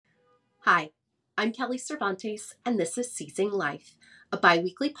Hi, I'm Kelly Cervantes, and this is Seizing Life, a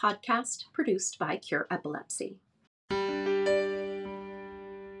biweekly podcast produced by Cure Epilepsy.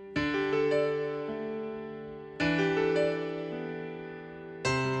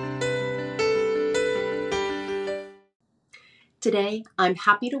 Today, I'm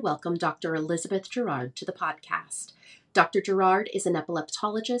happy to welcome Dr. Elizabeth Gerard to the podcast. Dr. Gerard is an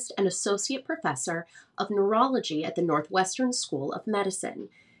epileptologist and associate professor of neurology at the Northwestern School of Medicine.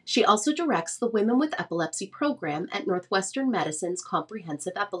 She also directs the Women with Epilepsy program at Northwestern Medicine's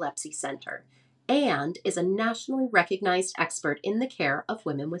Comprehensive Epilepsy Center and is a nationally recognized expert in the care of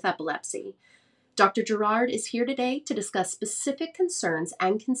women with epilepsy. Dr. Gerard is here today to discuss specific concerns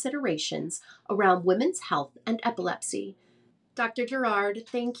and considerations around women's health and epilepsy. Dr. Gerard,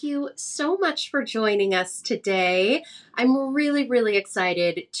 thank you so much for joining us today. I'm really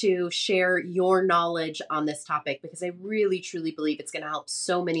excited to share your knowledge on this topic because I really truly believe it's going to help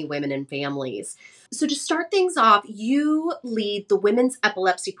so many women and families. So to start things off, you lead the Women's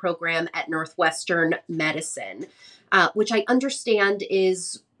Epilepsy program at Northwestern Medicine, which I understand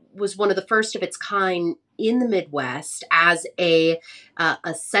was one of the first of its kind in the Midwest as a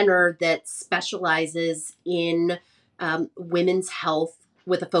center that specializes in women's health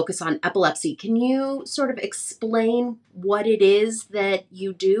with a focus on epilepsy. Can you sort of explain what it is that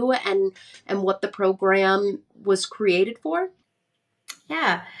you do and what the program was created for?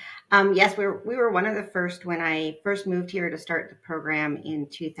 Yeah. Yes, we were one of the first when I first moved here to start the program in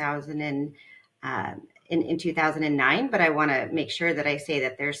 2009. But I want to make sure that I say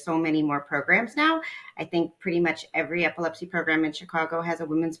that there's so many more programs now. I think pretty much every epilepsy program in Chicago has a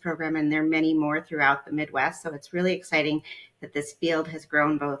women's program, and there are many more throughout the Midwest. So it's really exciting that this field has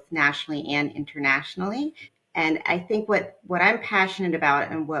grown both nationally and internationally. And I think what I'm passionate about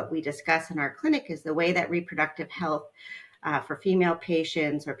and what we discuss in our clinic is the way that reproductive health for female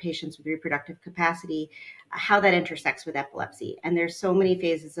patients or patients with reproductive capacity, how that intersects with epilepsy. And there's so many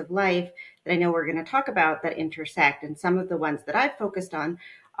phases of life that I know we're going to talk about that intersect. And some of the ones that I've focused on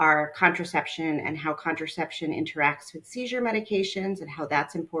are contraception and how contraception interacts with seizure medications and how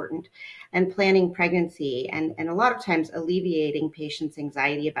that's important, and planning pregnancy and a lot of times alleviating patients'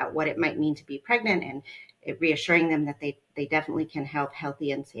 anxiety about what it might mean to be pregnant and reassuring them that they definitely can have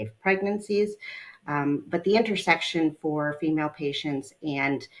healthy and safe pregnancies. But the intersection for female patients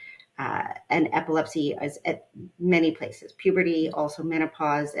and epilepsy is at many places, puberty, also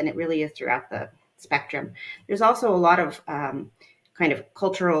menopause, and it really is throughout the spectrum. There's also a lot of kind of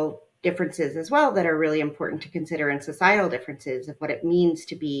cultural differences as well that are really important to consider, and societal differences of what it means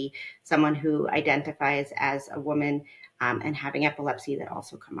to be someone who identifies as a woman and having epilepsy that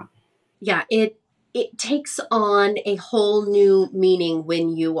also come up. Yeah, it takes on a whole new meaning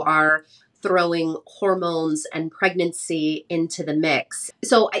when you are throwing hormones and pregnancy into the mix.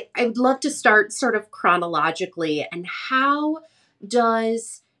 So I would love to start sort of chronologically. And how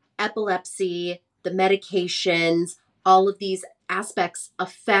does epilepsy, the medications, all of these aspects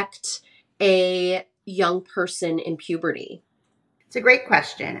affect a young person in puberty? It's a great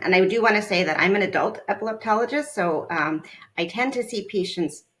question. And I do want to say that I'm an adult epileptologist. So I tend to see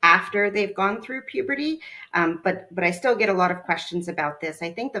patients after they've gone through puberty. But I still get a lot of questions about this.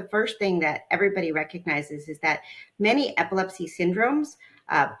 I think the first thing that everybody recognizes is that many epilepsy syndromes,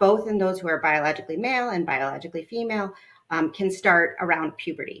 both in those who are biologically male and biologically female, can start around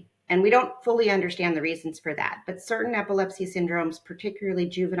puberty. And we don't fully understand the reasons for that. But certain epilepsy syndromes, particularly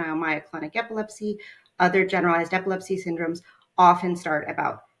juvenile myoclonic epilepsy, other generalized epilepsy syndromes, often start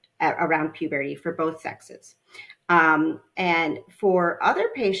around puberty for both sexes. And for other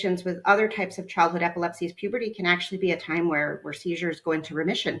patients with other types of childhood epilepsies, puberty can actually be a time where seizures go into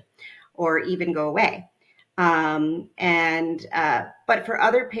remission or even go away. But for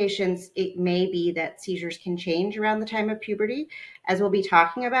other patients, it may be that seizures can change around the time of puberty. As we'll be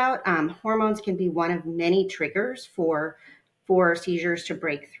talking about, hormones can be one of many triggers for seizures to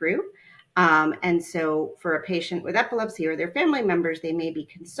break through. And so for a patient with epilepsy or their family members, they may be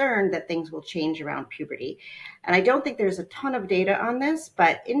concerned that things will change around puberty. And I don't think there's a ton of data on this,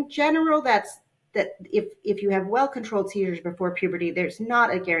 but in general, that if you have well-controlled seizures before puberty, there's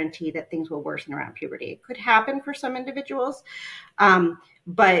not a guarantee that things will worsen around puberty. It could happen for some individuals,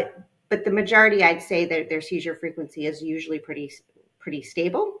 but the majority, I'd say that their seizure frequency is usually pretty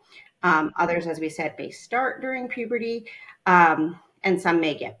stable. Others, as we said, may start during puberty, and some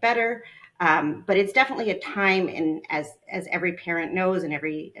may get better. But it's definitely a time, and as every parent knows, and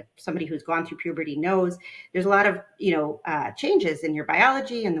somebody who's gone through puberty knows, there's a lot of changes in your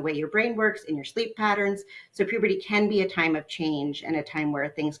biology and the way your brain works, in your sleep patterns. So puberty can be a time of change and a time where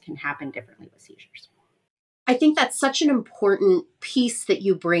things can happen differently with seizures. I think that's such an important piece that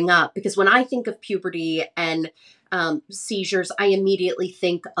you bring up, because when I think of puberty and seizures, I immediately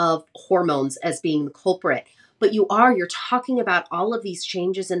think of hormones as being the culprit. But you're talking about all of these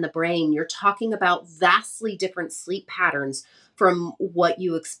changes in the brain. You're talking about vastly different sleep patterns from what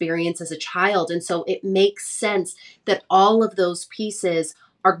you experience as a child. And so it makes sense that all of those pieces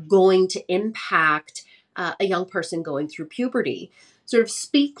are going to impact a young person going through puberty. Sort of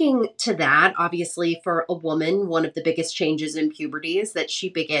speaking to that, obviously, for a woman, one of the biggest changes in puberty is that she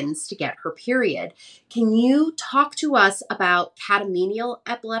begins to get her period. Can you talk to us about catamenial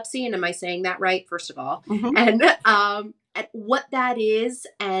epilepsy? And am I saying that right, first of all? Mm-hmm. And what that is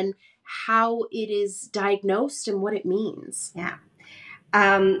and how it is diagnosed and what it means. Yeah.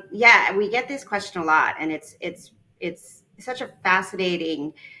 Yeah, we get this question a lot, and it's such a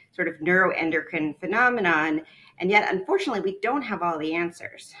fascinating sort of neuroendocrine phenomenon, and yet unfortunately we don't have all the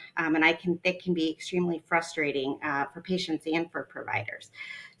answers, and that can be extremely frustrating for patients and for providers.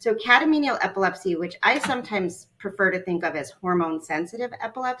 So catamenial epilepsy, which I sometimes prefer to think of as hormone sensitive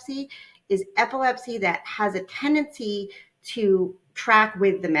epilepsy, is epilepsy that has a tendency to track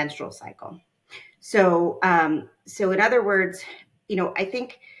with the menstrual cycle. So in other words, I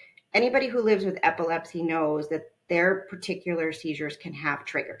think anybody who lives with epilepsy knows that their particular seizures can have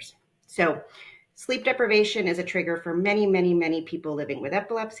triggers. So sleep deprivation is a trigger for many, many, many people living with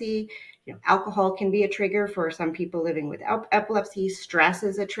epilepsy. Alcohol can be a trigger for some people living with epilepsy. Stress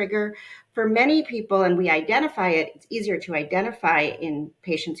is a trigger for many people, and we identify it. It's easier to identify in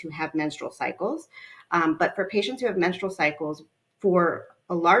patients who have menstrual cycles. But for patients who have menstrual cycles, for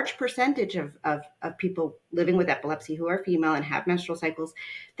a large percentage of people living with epilepsy who are female and have menstrual cycles,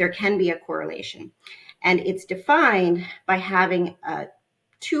 there can be a correlation. And it's defined by having a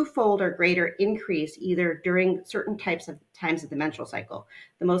twofold or greater increase either during certain times of the menstrual cycle.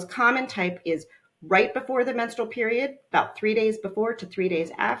 The most common type is right before the menstrual period, about 3 days before to 3 days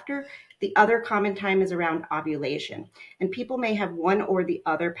after. The other common time is around ovulation. And people may have one or the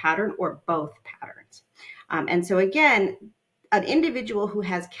other pattern or both patterns. And so again, an individual who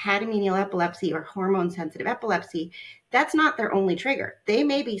has catamenial epilepsy or hormone sensitive epilepsy, that's not their only trigger. They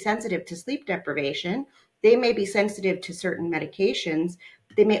may be sensitive to sleep deprivation. They may be sensitive to certain medications,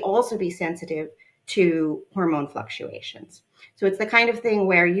 but they may also be sensitive to hormone fluctuations. So it's the kind of thing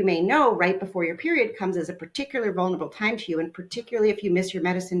where you may know right before your period comes as a particular vulnerable time to you, and particularly if you miss your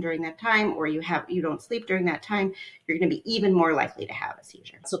medicine during that time or you don't sleep during that time, you're going to be even more likely to have a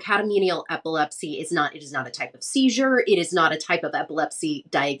seizure. So catamenial epilepsy is not a type of seizure. It is not a type of epilepsy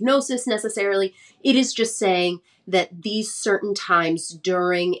diagnosis necessarily. It is just saying that these certain times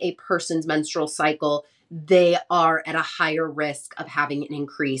during a person's menstrual cycle, they are at a higher risk of having an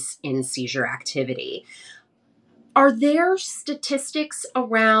increase in seizure activity. Are there statistics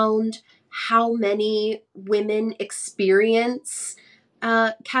around how many women experience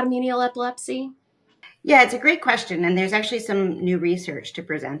catamenial epilepsy? Yeah, it's a great question. And there's actually some new research to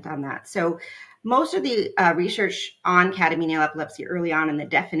present on that. So most of the research on catamenial epilepsy early on in the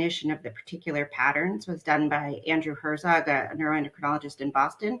definition of the particular patterns was done by Andrew Herzog, a neuroendocrinologist in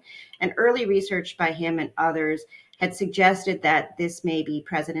Boston. And early research by him and others had suggested that this may be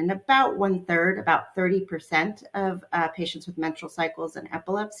present in about 1/3, about 30% of patients with menstrual cycles and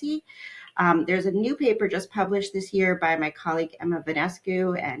epilepsy. There's a new paper just published this year by my colleague Emma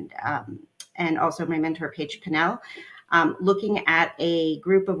Vanescu and also my mentor, Paige Pinnell, looking at a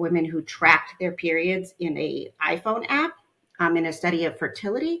group of women who tracked their periods in an iPhone app in a study of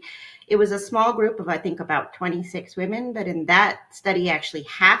fertility. It was a small group of, I think, about 26 women, but in that study, actually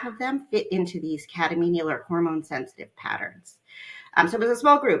half of them fit into these catamenial or hormone-sensitive patterns. So it was a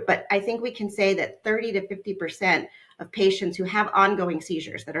small group, but I think we can say that 30 to 50% of patients who have ongoing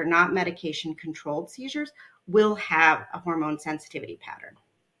seizures that are not medication-controlled seizures will have a hormone sensitivity pattern.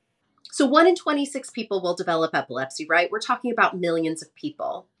 So 1 in 26 people will develop epilepsy, right? We're talking about millions of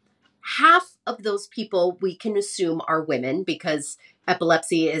people. Half of those people we can assume are women because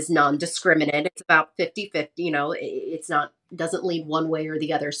epilepsy is non-discriminate. It's about 50-50, it's not, doesn't lean one way or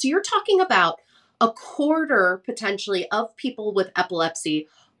the other. So you're talking about a quarter potentially of people with epilepsy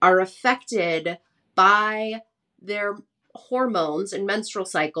are affected by their hormones and menstrual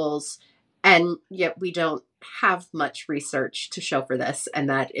cycles, and yet we don't have much research to show for this, and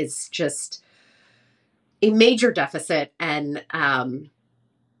that is just a major deficit. And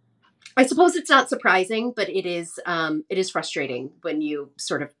I suppose it's not surprising, but it is frustrating when you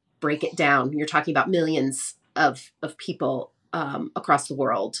sort of break it down. You're talking about millions of people across the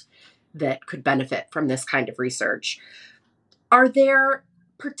world that could benefit from this kind of research. Are there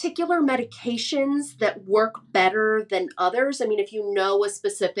particular medications that work better than others? I mean, if you know a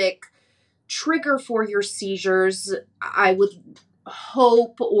specific trigger for your seizures, I would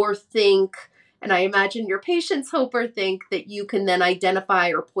hope or think, and I imagine your patients hope or think, that you can then identify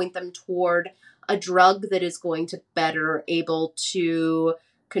or point them toward a drug that is going to better able to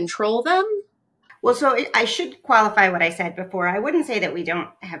control them. Well, so I should qualify what I said before. I wouldn't say that we don't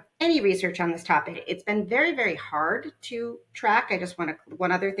have any research on this topic. It's been very, very hard to track. I just want to,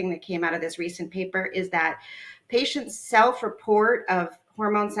 one other thing that came out of this recent paper is that patients' self-report of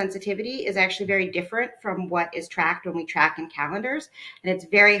hormone sensitivity is actually very different from what is tracked when we track in calendars. And it's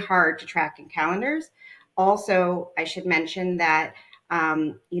very hard to track in calendars. Also, I should mention that,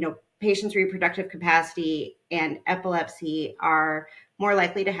 patients' reproductive capacity and epilepsy are more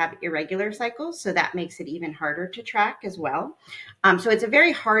likely to have irregular cycles. So that makes it even harder to track as well. So it's a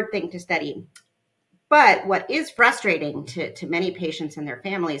very hard thing to study. But what is frustrating to many patients and their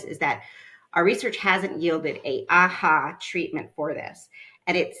families is that our research hasn't yielded a aha treatment for this.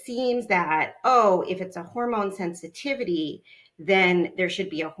 And it seems that, if it's a hormone sensitivity, then there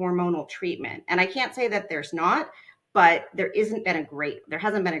should be a hormonal treatment. And I can't say that there's not, but there hasn't been a great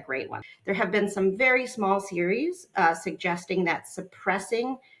one. There have been some very small series suggesting that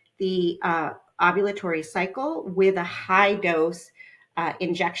suppressing the ovulatory cycle with a high dose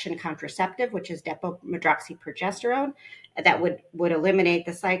injection contraceptive, which is depomedroxyprogesterone, that would eliminate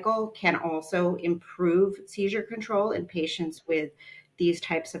the cycle, can also improve seizure control in patients with these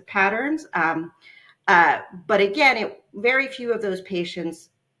types of patterns. But again, very few of those patients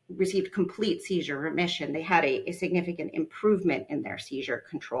received complete seizure remission. They had a significant improvement in their seizure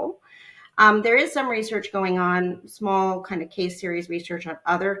control. There is some research going on, small kind of case series research on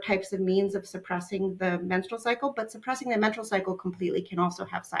other types of means of suppressing the menstrual cycle, but suppressing the menstrual cycle completely can also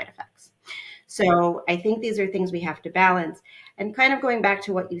have side effects. So I think these are things we have to balance. And kind of going back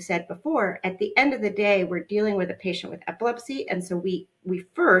to what you said before, at the end of the day, we're dealing with a patient with epilepsy. And so we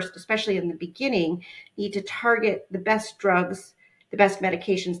first, especially in the beginning, need to target the best drugs, the best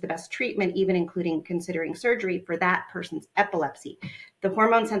medications, the best treatment, even including considering surgery for that person's epilepsy. The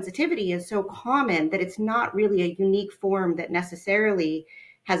hormone sensitivity is so common that it's not really a unique form that necessarily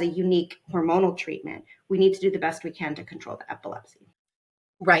has a unique hormonal treatment. We need to do the best we can to control the epilepsy.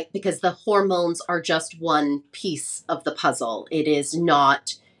 Right, because the hormones are just one piece of the puzzle. It is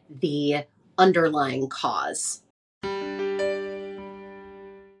not the underlying cause.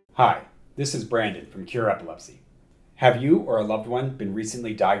 Hi, this is Brandon from Cure Epilepsy. Have you or a loved one been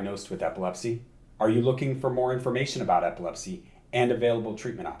recently diagnosed with epilepsy? Are you looking for more information about epilepsy and available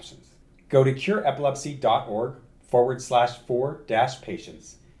treatment options? Go to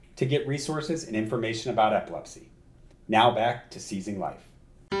cureepilepsy.org/4-patients to get resources and information about epilepsy. Now back to seizing life.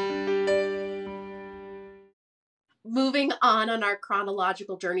 Moving on our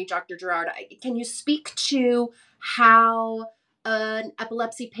chronological journey, Dr. Gerard, can you speak to how an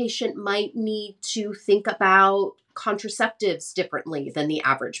epilepsy patient might need to think about contraceptives differently than the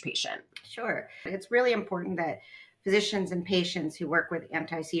average patient? Sure. It's really important that physicians and patients who work with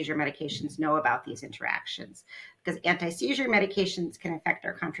anti-seizure medications know about these interactions, because anti-seizure medications can affect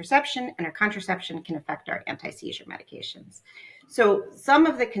our contraception and our contraception can affect our anti-seizure medications. So some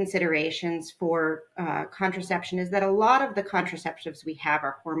of the considerations for contraception is that a lot of the contraceptives we have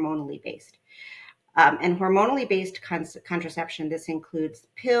are hormonally based. And hormonally based contraception, this includes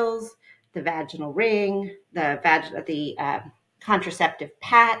pills, the vaginal ring, the contraceptive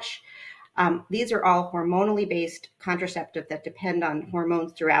patch. These are all hormonally based contraceptive that depend on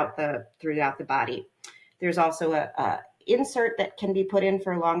hormones throughout the body. There's also a insert that can be put in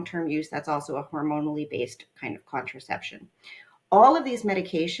for long-term use. That's also a hormonally based kind of contraception. All of these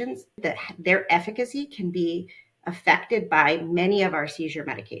medications, their efficacy can be affected by many of our seizure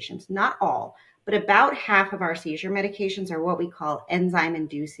medications. Not all, but about half of our seizure medications are what we call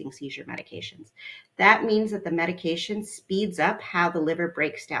enzyme-inducing seizure medications. That means that the medication speeds up how the liver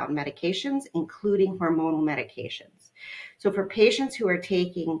breaks down medications, including hormonal medications. So for patients who are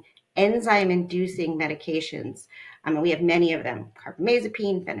taking enzyme-inducing medications, we have many of them: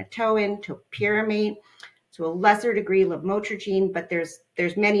 carbamazepine, phenytoin, topiramate, to a lesser degree lamotrigine, but there's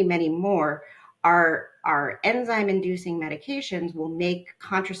many, many more. Our enzyme-inducing medications will make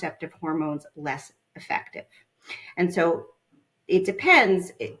contraceptive hormones less effective. And so it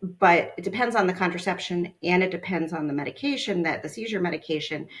depends, but it depends on the contraception and it depends on the medication, the seizure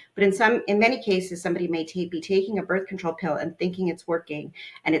medication. But in many cases, somebody may be taking a birth control pill and thinking it's working,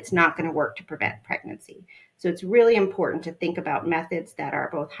 and it's not going to work to prevent pregnancy. So it's really important to think about methods that are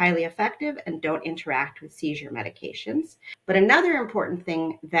both highly effective and don't interact with seizure medications. But another important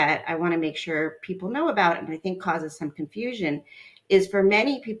thing that I want to make sure people know about, and I think causes some confusion, is for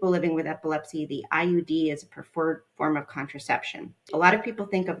many people living with epilepsy, the IUD is a preferred form of contraception. A lot of people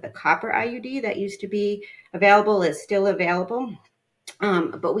think of the copper IUD that used to be available is still available.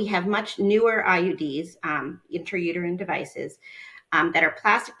 But we have much newer IUDs, intrauterine devices, that are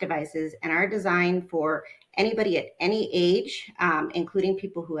plastic devices and are designed for anybody at any age, including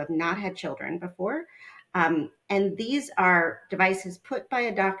people who have not had children before. And these are devices put by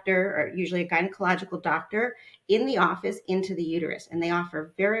a doctor, or usually a gynecological doctor, in the office into the uterus. And they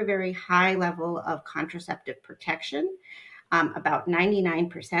offer very, very high level of contraceptive protection. About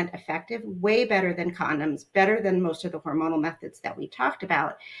 99% effective, way better than condoms, better than most of the hormonal methods that we talked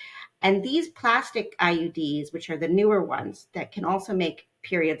about. And these plastic IUDs, which are the newer ones that can also make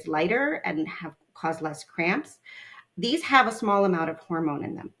periods lighter and cause less cramps, these have a small amount of hormone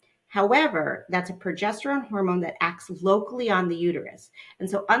in them. However, that's a progesterone hormone that acts locally on the uterus. And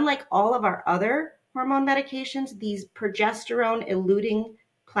so unlike all of our other hormone medications, these progesterone-eluting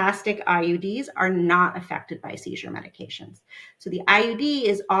plastic IUDs are not affected by seizure medications. So the IUD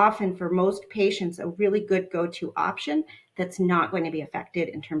is often, for most patients, a really good go-to option that's not going to be affected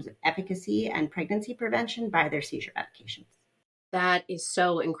in terms of efficacy and pregnancy prevention by their seizure medications. That is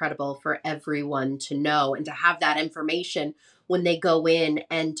so incredible for everyone to know and to have that information when they go in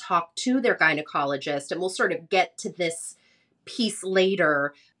and talk to their gynecologist. And we'll sort of get to this piece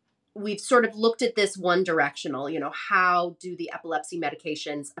later. We've sort of looked at this one directional, how do the epilepsy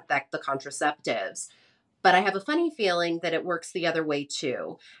medications affect the contraceptives? But I have a funny feeling that it works the other way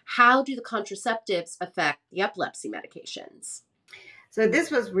too. How do the contraceptives affect the epilepsy medications? So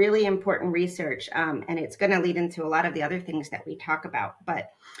this was really important research, and it's going to lead into a lot of the other things that we talk about.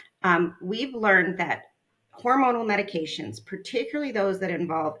 But we've learned that hormonal medications, particularly those that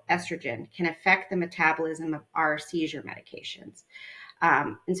involve estrogen, can affect the metabolism of our seizure medications.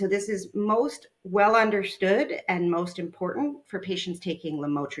 And so this is most well understood and most important for patients taking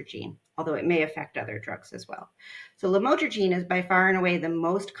lamotrigine, although it may affect other drugs as well. So lamotrigine is by far and away the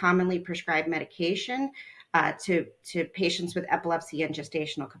most commonly prescribed medication to patients with epilepsy and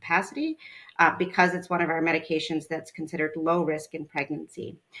gestational capacity, because it's one of our medications that's considered low risk in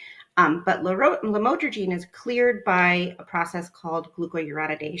pregnancy. But lamotrigine is cleared by a process called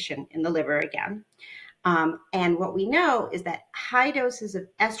glucouronidation in the liver again. And what we know is that high doses of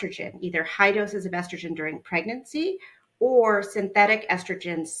estrogen, either high doses of estrogen during pregnancy or synthetic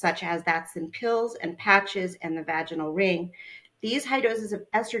estrogens, such as that's in pills and patches and the vaginal ring, these high doses of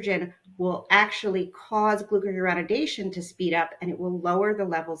estrogen will actually cause glucouronidation to speed up, and it will lower the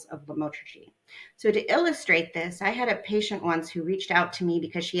levels of lamotrigine. So to illustrate this, I had a patient once who reached out to me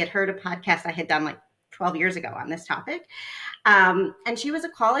because she had heard a podcast I had done like 12 years ago on this topic. And she was a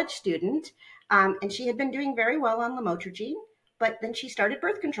college student, and she had been doing very well on lamotrigine. But then she started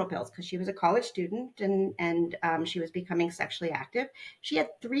birth control pills because she was a college student and she was becoming sexually active. She had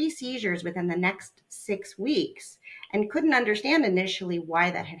 3 seizures within the next 6 weeks and couldn't understand initially why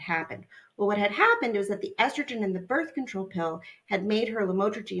that had happened. Well, what had happened was that the estrogen in the birth control pill had made her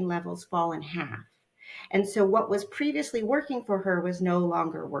lamotrigine levels fall in half. And so what was previously working for her was no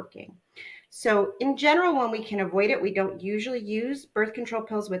longer working. So in general, when we can avoid it, we don't usually use birth control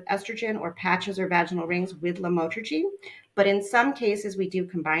pills with estrogen or patches or vaginal rings with lamotrigine. But in some cases, we do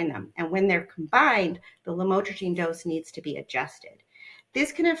combine them. And when they're combined, the lamotrigine dose needs to be adjusted.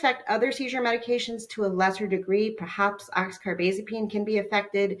 This can affect other seizure medications to a lesser degree. Perhaps oxcarbazepine can be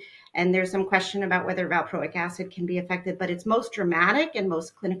affected. And there's some question about whether valproic acid can be affected. But it's most dramatic and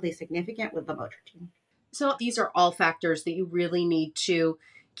most clinically significant with lamotrigine. So these are all factors that you really need to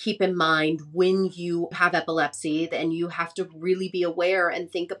keep in mind when you have epilepsy, and you have to really be aware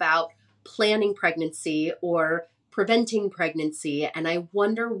and think about planning pregnancy or preventing pregnancy. And I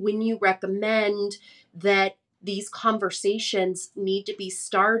wonder when you recommend that these conversations need to be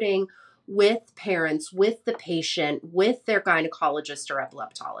starting with parents, with the patient, with their gynecologist or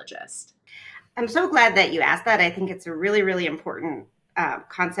epileptologist. I'm so glad that you asked that. I think it's a really, really important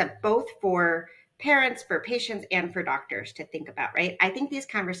concept, both for parents, for patients, and for doctors to think about, right? I think these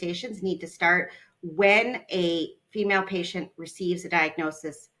conversations need to start when a female patient receives a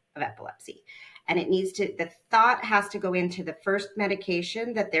diagnosis of epilepsy. And the thought has to go into the first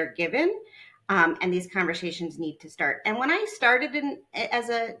medication that they're given. And these conversations need to start. And when I started as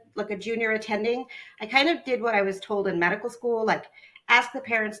a junior attending, I kind of did what I was told in medical school, like ask the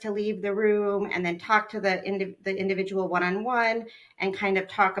parents to leave the room and then talk to the individual one-on-one and kind of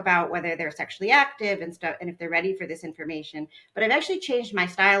talk about whether they're sexually active and stuff and if they're ready for this information. But I've actually changed my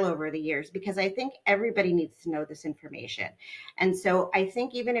style over the years because I think everybody needs to know this information. And so I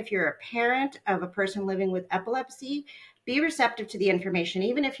think even if you're a parent of a person living with epilepsy, be receptive to the information,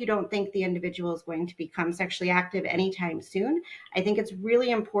 even if you don't think the individual is going to become sexually active anytime soon. I think it's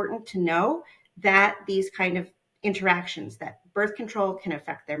really important to know that these kind of interactions, that birth control can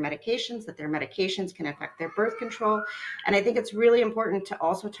affect their medications, that their medications can affect their birth control. And I think it's really important to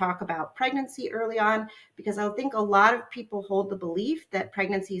also talk about pregnancy early on, because I think a lot of people hold the belief that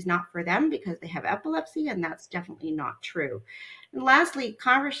pregnancy is not for them because they have epilepsy, and that's definitely not true. And lastly,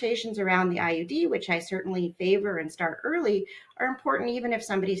 conversations around the IUD, which I certainly favor and start early, are important even if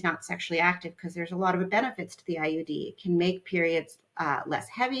somebody's not sexually active, because there's a lot of benefits to the IUD. It can make periods less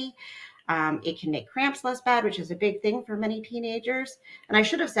heavy. It can make cramps less bad, which is a big thing for many teenagers. And I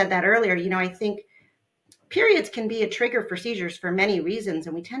should have said that earlier. I think periods can be a trigger for seizures for many reasons,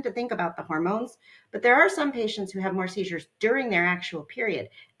 and we tend to think about the hormones, but there are some patients who have more seizures during their actual period.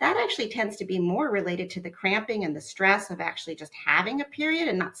 That actually tends to be more related to the cramping and the stress of actually just having a period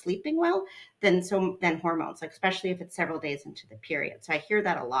and not sleeping well than hormones, especially if it's several days into the period. So I hear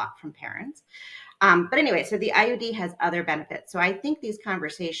that a lot from parents. But anyway, so the IUD has other benefits. So I think these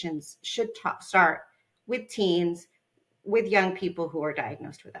conversations should start with teens, with young people who are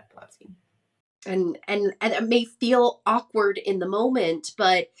diagnosed with epilepsy. And it may feel awkward in the moment,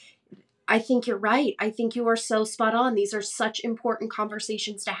 but I think you're right. I think you are so spot on. These are such important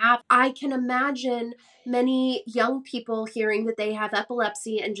conversations to have. I can imagine many young people hearing that they have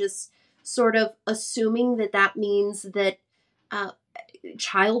epilepsy and just sort of assuming that that means that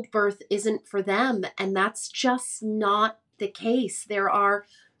childbirth isn't for them. And that's just not the case. There are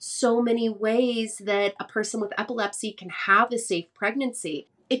so many ways that a person with epilepsy can have a safe pregnancy.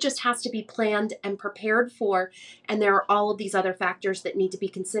 It just has to be planned and prepared for. And there are all of these other factors that need to be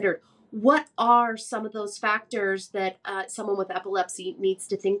considered. What are some of those factors that someone with epilepsy needs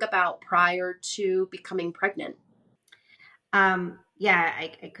to think about prior to becoming pregnant? Yeah,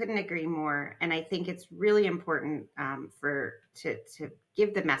 I couldn't agree more. And I think it's really important to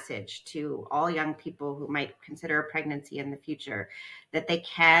give the message to all young people who might consider a pregnancy in the future that they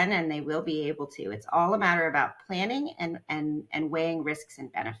can and they will be able to. It's all a matter about planning and weighing risks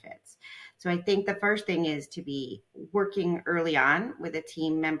and benefits. So I think the first thing is to be working early on with a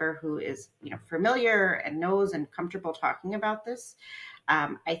team member who is, familiar and knows and comfortable talking about this.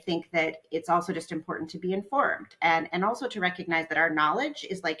 I think that it's also just important to be informed and also to recognize that our knowledge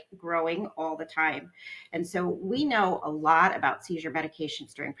is growing all the time. And so we know a lot about seizure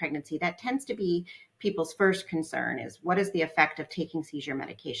medications during pregnancy. That tends to be people's first concern, is what is the effect of taking seizure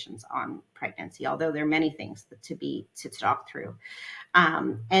medications on pregnancy, although there are many things to talk through.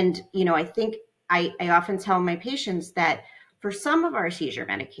 I think I often tell my patients that for some of our seizure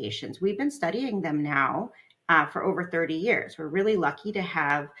medications, we've been studying them now for over 30 years. We're really lucky to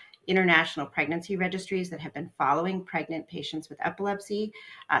have international pregnancy registries that have been following pregnant patients with epilepsy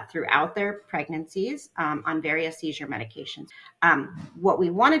throughout their pregnancies on various seizure medications. What we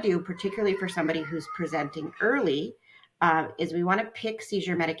want to do, particularly for somebody who's presenting early, is we want to pick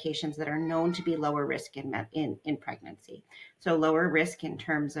seizure medications that are known to be lower risk in pregnancy. So lower risk in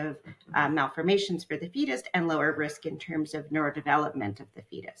terms of malformations for the fetus and lower risk in terms of neurodevelopment of the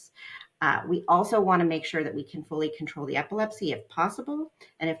fetus. We also want to make sure that we can fully control the epilepsy if possible.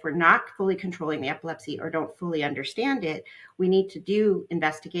 And if we're not fully controlling the epilepsy or don't fully understand it, we need to do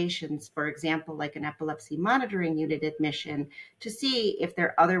investigations, for example, like an epilepsy monitoring unit admission, to see if there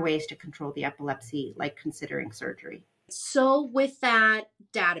are other ways to control the epilepsy, like considering surgery. So with that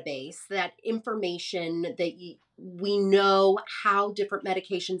database, that information that we know how different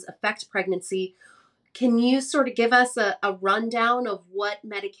medications affect pregnancy, can you sort of give us a rundown of what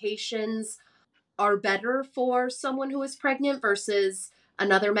medications are better for someone who is pregnant versus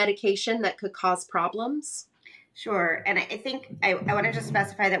another medication that could cause problems? Sure. And I think I want to just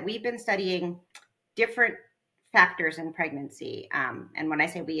specify that we've been studying different factors in pregnancy. And when I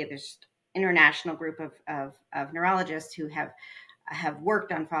say we, there's international group of neurologists who have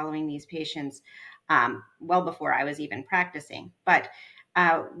worked on following these patients well before I was even practicing. But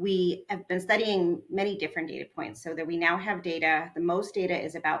we have been studying many different data points so that we now have data. The most data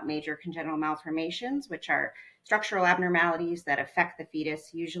is about major congenital malformations, which are structural abnormalities that affect the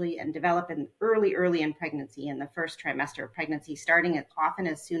fetus usually and develop early in pregnancy, in the first trimester of pregnancy, starting as often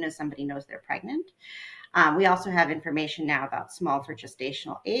as soon as somebody knows they're pregnant. We also have information now about small for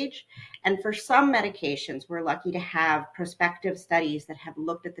gestational age. And for some medications, we're lucky to have prospective studies that have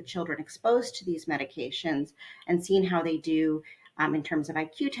looked at the children exposed to these medications and seen how they do in terms of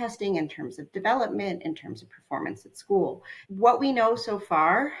IQ testing, in terms of development, in terms of performance at school. What we know so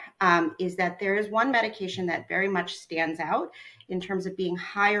far is that there is one medication that very much stands out in terms of being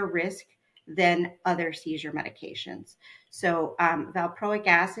higher risk than other seizure medications. So valproic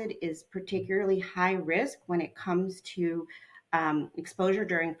acid is particularly high risk when it comes to exposure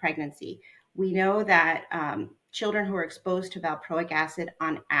during pregnancy. We know that children who are exposed to valproic acid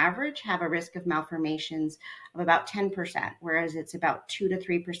on average have a risk of malformations of about 10%, whereas it's about 2 to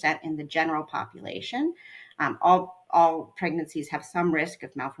 3% in the general population. All pregnancies have some risk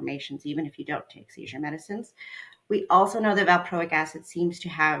of malformations, even if you don't take seizure medicines. We also know that valproic acid seems to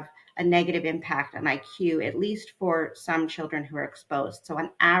have a negative impact on IQ, at least for some children who are exposed. So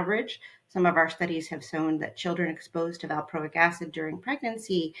on average, some of our studies have shown that children exposed to valproic acid during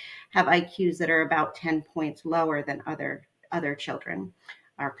pregnancy have IQs that are about 10 points lower than other children,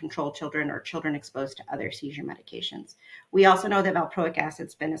 or control children, or children exposed to other seizure medications. We also know that valproic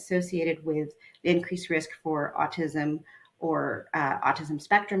acid's been associated with increased risk for autism or autism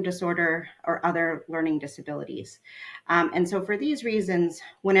spectrum disorder or other learning disabilities. And so for these reasons,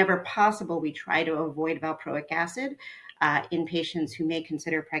 whenever possible, we try to avoid valproic acid in patients who may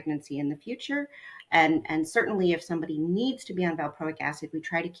consider pregnancy in the future. And certainly if somebody needs to be on valproic acid, we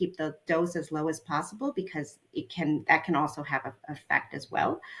try to keep the dose as low as possible, because that can also have an effect as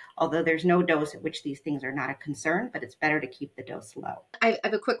well. Although there's no dose at which these things are not a concern, but it's better to keep the dose low. I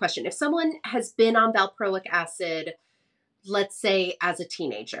have a quick question. If someone has been on valproic acid, let's say as a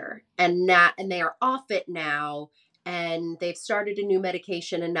teenager, and they are off it now, and they've started a new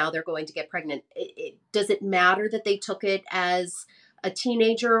medication, and now they're going to get pregnant, does it matter that they took it as a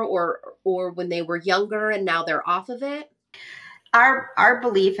teenager or when they were younger and now they're off of it? Our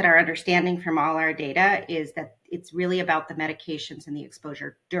belief and our understanding from all our data is that it's really about the medications and the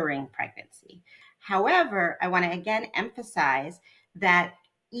exposure during pregnancy. However, I want to again emphasize that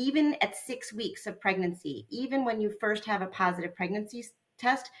even at 6 weeks of pregnancy, even when you first have a positive pregnancy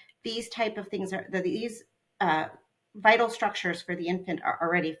test, these type of things these vital structures for the infant are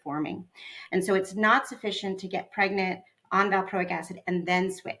already forming. And so it's not sufficient to get pregnant on valproic acid and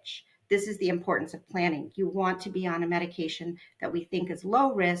then switch. This is the importance of planning. You want to be on a medication that we think is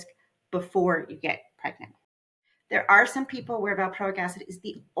low risk before you get pregnant. There are some people where valproic acid is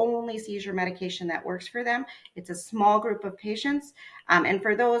the only seizure medication that works for them. It's a small group of patients. And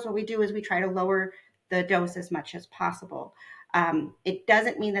for those, what we do is we try to lower the dose as much as possible. It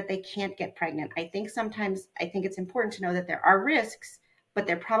doesn't mean that they can't get pregnant. I think it's important to know that there are risks, but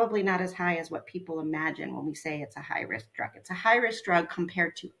they're probably not as high as what people imagine when we say it's a high-risk drug. It's a high-risk drug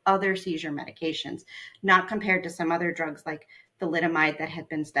compared to other seizure medications, not compared to some other drugs like thalidomide that had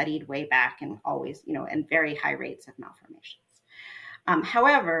been studied way back and always, and very high rates of malformations.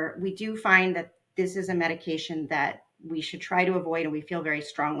 However, we do find that this is a medication that we should try to avoid, and we feel very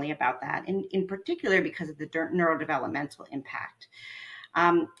strongly about that, in particular because of the neurodevelopmental impact.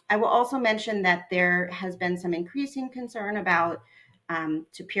 I will also mention that there has been some increasing concern about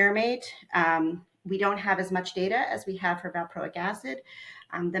topiramate. We don't have as much data as we have for valproic acid.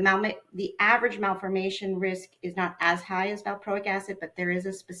 The average malformation risk is not as high as valproic acid, but there is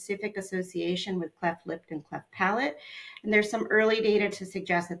a specific association with cleft lip and cleft palate. And there's some early data to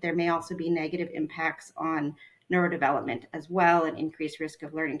suggest that there may also be negative impacts on neurodevelopment as well, and increased risk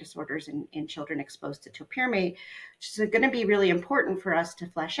of learning disorders in children exposed to topiramate, which is going to be really important for us to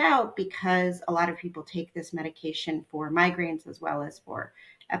flesh out, because a lot of people take this medication for migraines as well as for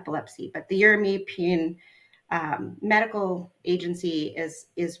epilepsy. But the European Medical Agency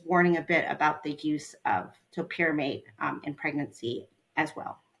is warning a bit about the use of topiramate in pregnancy as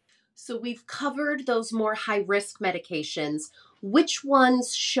well. So we've covered those more high-risk medications. Which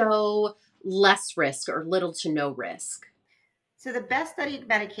ones show less risk or little to no risk? So the best studied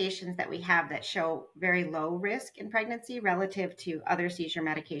medications that we have that show very low risk in pregnancy relative to other seizure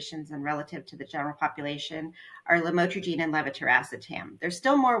medications and relative to the general population are lamotrigine and levetiracetam. There's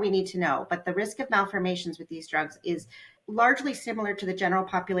still more we need to know, but the risk of malformations with these drugs is largely similar to the general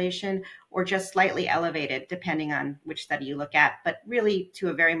population, or just slightly elevated depending on which study you look at, but really to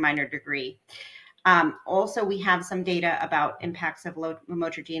a very minor degree. Also, we have some data about impacts of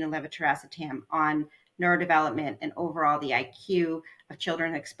lamotrigine and levetiracetam on neurodevelopment and overall the IQ of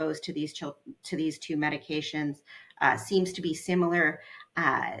children exposed to these two medications seems to be similar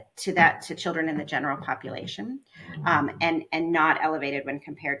to children in the general population, and not elevated when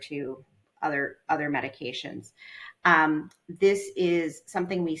compared to other medications. This is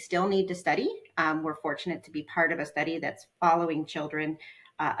something we still need to study. We're fortunate to be part of a study that's following children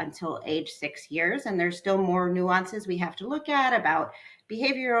until age 6 years, and there's still more nuances we have to look at about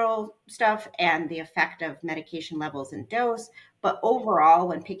behavioral stuff and the effect of medication levels and dose. But overall,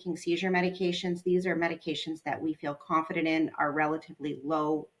 when picking seizure medications, these are medications that we feel confident in are relatively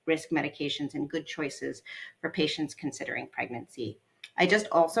low risk medications and good choices for patients considering pregnancy. I just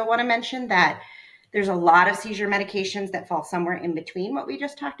also want to mention that There's a lot of seizure medications that fall somewhere in between what we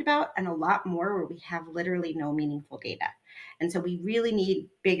just talked about, and a lot more where we have literally no meaningful data. And so we really need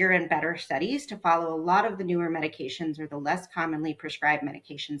bigger and better studies to follow a lot of the newer medications or the less commonly prescribed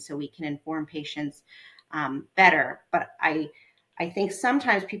medications so we can inform patients better. But I think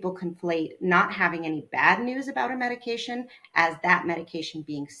sometimes people conflate not having any bad news about a medication as that medication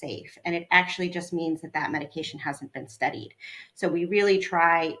being safe. And it actually just means that that medication hasn't been studied. So we really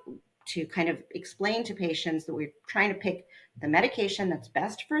try to kind of explain to patients that we're trying to pick the medication that's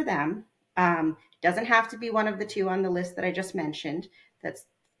best for them. Doesn't have to be one of the two on the list that I just mentioned. That's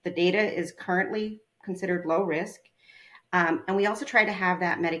the data is currently considered low risk. And we also try to have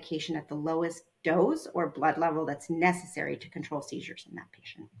that medication at the lowest dose or blood level that's necessary to control seizures in that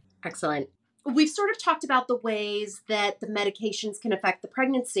patient. Excellent. We've sort of talked about the ways that the medications can affect the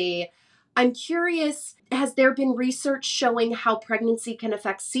pregnancy. I'm curious, has there been research showing how pregnancy can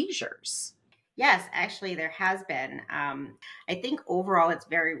affect seizures? Yes, actually, there has been. I think overall it's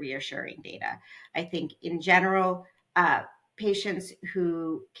very reassuring data. I think in general, patients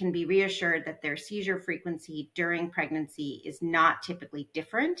who can be reassured that their seizure frequency during pregnancy is not typically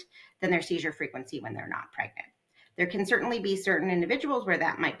different than their seizure frequency when they're not pregnant. There can certainly be certain individuals where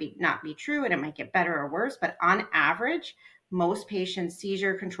that might not be true and it might get better or worse, but on average, most patients'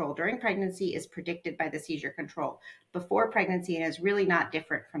 seizure control during pregnancy is predicted by the seizure control before pregnancy and is really not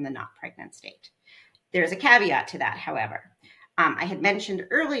different from the not pregnant state. There's a caveat to that, however. I had mentioned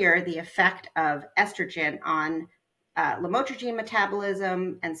earlier the effect of estrogen on lamotrigine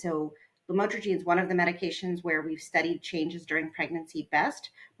metabolism. And so lamotrigine is one of the medications where we've studied changes during pregnancy best,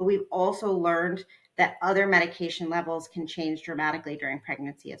 but we've also learned that other medication levels can change dramatically during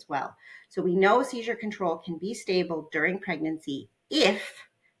pregnancy as well. So we know seizure control can be stable during pregnancy if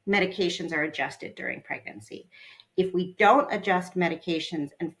medications are adjusted during pregnancy. If we don't adjust medications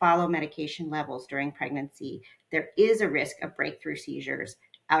and follow medication levels during pregnancy, there is a risk of breakthrough seizures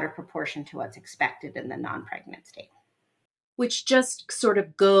out of proportion to what's expected in the non-pregnant state. Which just sort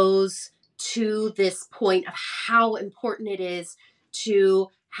of goes to this point of how important it is to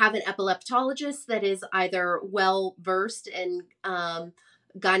have an epileptologist that is either well versed in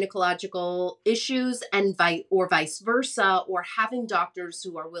gynecological issues and vice versa, or having doctors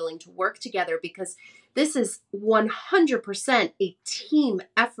who are willing to work together, because this is 100% a team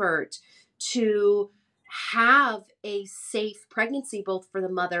effort to have a safe pregnancy, both for the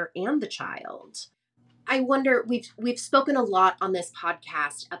mother and the child. I wonder, we've spoken a lot on this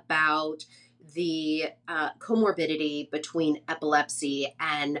podcast about the comorbidity between epilepsy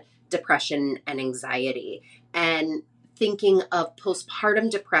and depression and anxiety. And thinking of postpartum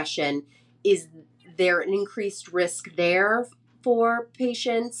depression, is there an increased risk there for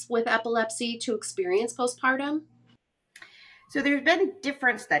patients with epilepsy to experience postpartum? So there's been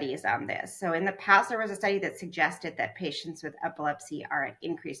different studies on this. So in the past, there was a study that suggested that patients with epilepsy are at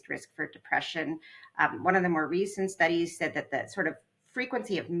increased risk for depression. One of the more recent studies said that the sort of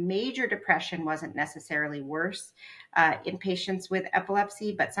frequency of major depression wasn't necessarily worse in patients with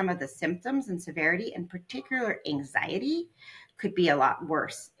epilepsy, but some of the symptoms and severity, in particular anxiety, could be a lot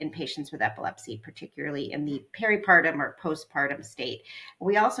worse in patients with epilepsy, particularly in the peripartum or postpartum state.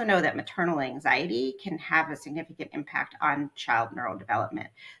 We also know that maternal anxiety can have a significant impact on child neurodevelopment.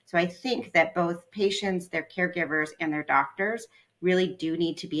 So I think that both patients, their caregivers, and their doctors really do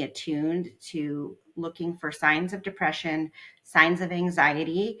need to be attuned to looking for signs of depression, signs of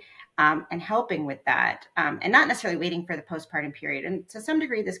anxiety, and helping with that, and not necessarily waiting for the postpartum period. And to some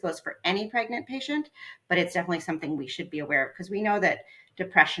degree, this goes for any pregnant patient, but it's definitely something we should be aware of because we know that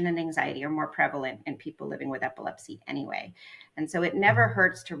depression and anxiety are more prevalent in people living with epilepsy anyway. And so it never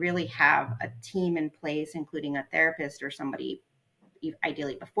hurts to really have a team in place, including a therapist or somebody,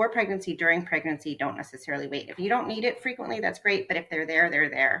 ideally before pregnancy, during pregnancy. Don't necessarily wait. If you don't need it frequently, that's great. But if they're there,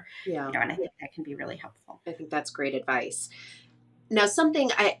 they're there. Yeah. And I think that can be really helpful. I think that's great advice. Now, something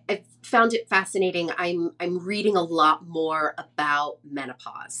I found it fascinating. I'm reading a lot more about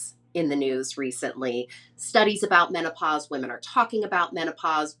menopause in the news recently. Studies about menopause. Women are talking about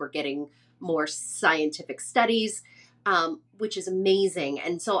menopause. We're getting more scientific studies, which is amazing.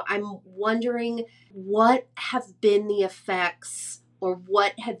 And so I'm wondering, what have been the effects, or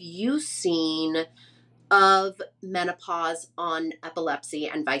what have you seen of menopause on epilepsy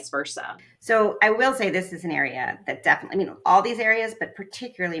and vice versa? So I will say this is an area that definitely, all these areas, but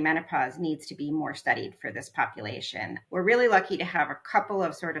particularly menopause needs to be more studied for this population. We're really lucky to have a couple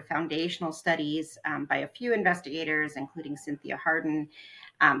of sort of foundational studies by a few investigators, including Cynthia Harden,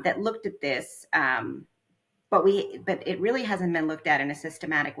 that looked at this. But it really hasn't been looked at in a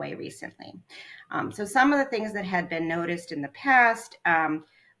systematic way recently. So some of the things that had been noticed in the past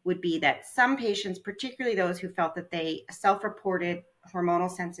would be that some patients, particularly those who felt that they self-reported hormonal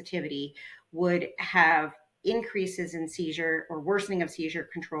sensitivity, would have increases in seizure or worsening of seizure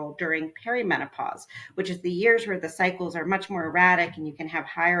control during perimenopause, which is the years where the cycles are much more erratic and you can have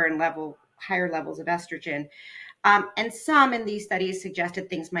higher levels of estrogen. And some in these studies suggested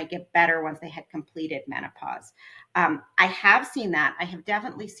things might get better once they had completed menopause. I have seen that. I have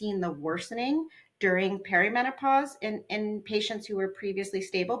definitely seen the worsening during perimenopause in patients who were previously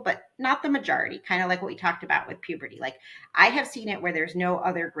stable, but not the majority, kind of like what we talked about with puberty. Like, I have seen it where there's no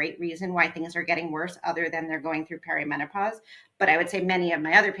other great reason why things are getting worse other than they're going through perimenopause. But I would say many of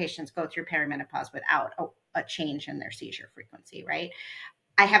my other patients go through perimenopause without a change in their seizure frequency, right?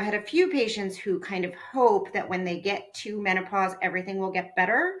 I have had a few patients who kind of hope that when they get to menopause, everything will get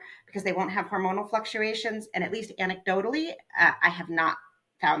better because they won't have hormonal fluctuations. And at least anecdotally, I have not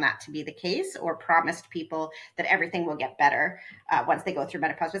found that to be the case or promised people that everything will get better once they go through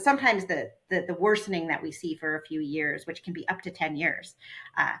menopause. But sometimes the worsening that we see for a few years, which can be up to 10 years,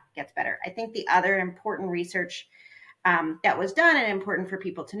 gets better. I think the other important research that was done and important for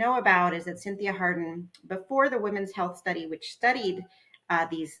people to know about is that Cynthia Harden, before the Women's Health Study, which studied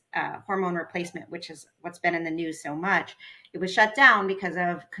these hormone replacement, which is what's been in the news so much, it was shut down because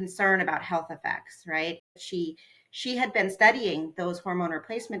of concern about health effects, right? She had been studying those hormone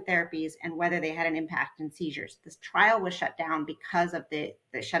replacement therapies and whether they had an impact in seizures. This trial was shut down because of the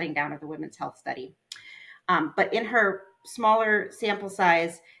shutting down of the Women's Health Study. But in her smaller sample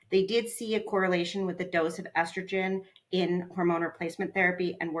size, they did see a correlation with the dose of estrogen in hormone replacement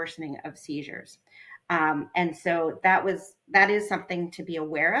therapy and worsening of seizures. And so that is something to be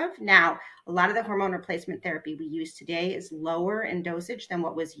aware of. Now, a lot of the hormone replacement therapy we use today is lower in dosage than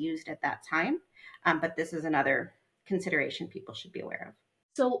what was used at that time. But this is another consideration people should be aware of.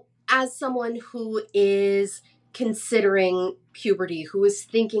 So as someone who is considering puberty, who is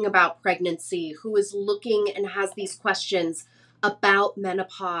thinking about pregnancy, who is looking and has these questions about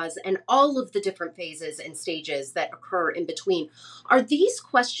menopause and all of the different phases and stages that occur in between, are these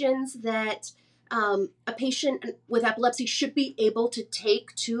questions that a patient with epilepsy should be able to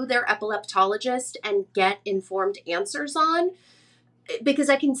take to their epileptologist and get informed answers on? Because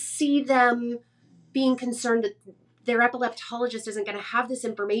I can see them being concerned that their epileptologist isn't going to have this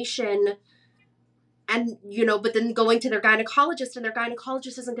information and, but then going to their gynecologist and their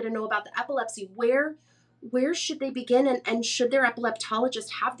gynecologist isn't going to know about the epilepsy. Where should they begin? And should their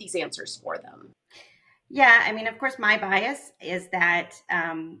epileptologist have these answers for them? Yeah, I mean, of course, my bias is that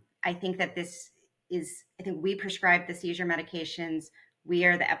I think that I think we prescribe the seizure medications. We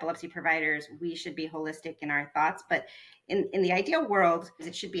are the epilepsy providers. We should be holistic in our thoughts. But in the ideal world,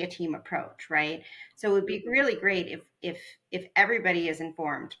 it should be a team approach, right? So it would be really great if everybody is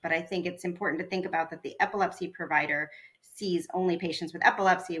informed. But I think it's important to think about that the epilepsy provider sees only patients with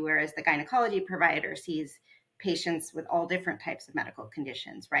epilepsy, whereas the gynecology provider sees patients with all different types of medical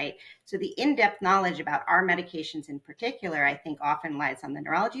conditions, right? So the in-depth knowledge about our medications in particular, I think often lies on the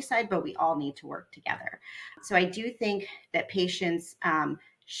neurology side, but we all need to work together. So I do think that patients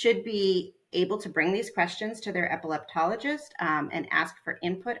should be able to bring these questions to their epileptologist and ask for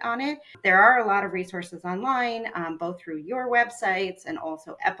input on it. There are a lot of resources online, both through your websites and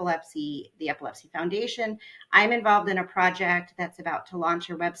also the Epilepsy Foundation. I'm involved in a project that's about to launch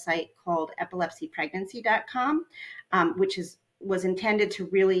a website called epilepsypregnancy.com, which was intended to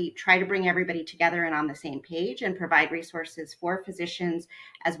really try to bring everybody together and on the same page and provide resources for physicians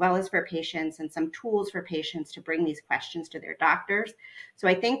as well as for patients and some tools for patients to bring these questions to their doctors. So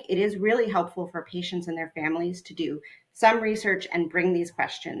I think it is really helpful for patients and their families to do some research and bring these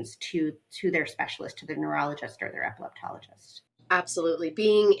questions to their specialist, to their neurologist or their epileptologist. Absolutely.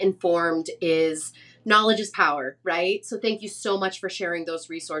 Being informed knowledge is power, right? So thank you so much for sharing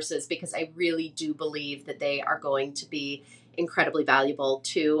those resources because I really do believe that they are going to be incredibly valuable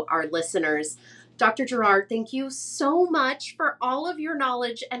to our listeners. Dr. Gerard, thank you so much for all of your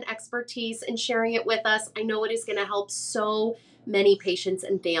knowledge and expertise and sharing it with us. I know it is going to help so many patients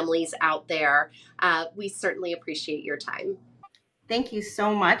and families out there. We certainly appreciate your time. Thank you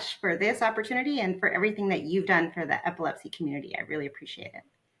so much for this opportunity and for everything that you've done for the epilepsy community. I really appreciate it.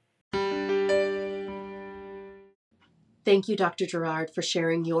 Thank you, Dr. Gerard, for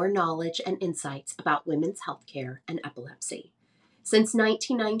sharing your knowledge and insights about women's healthcare and epilepsy. Since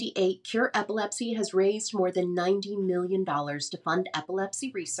 1998, Cure Epilepsy has raised more than $90 million to fund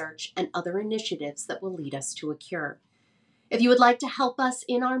epilepsy research and other initiatives that will lead us to a cure. If you would like to help us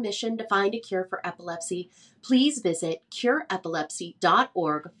in our mission to find a cure for epilepsy, please visit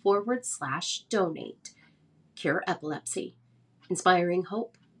cureepilepsy.org/donate. Cure Epilepsy, inspiring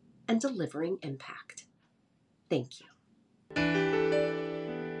hope and delivering impact. Thank you.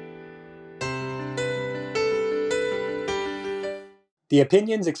 The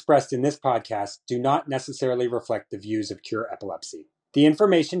opinions expressed in this podcast do not necessarily reflect the views of Cure Epilepsy. The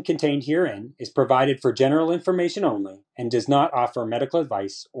information contained herein is provided for general information only and does not offer medical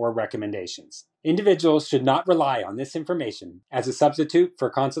advice or recommendations. Individuals should not rely on this information as a substitute for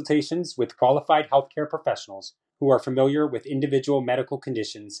consultations with qualified healthcare professionals who are familiar with individual medical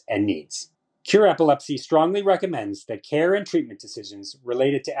conditions and needs. Cure Epilepsy strongly recommends that care and treatment decisions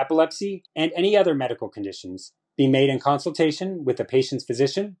related to epilepsy and any other medical conditions be made in consultation with the patient's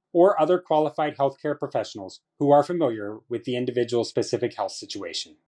physician or other qualified healthcare professionals who are familiar with the individual's specific health situation.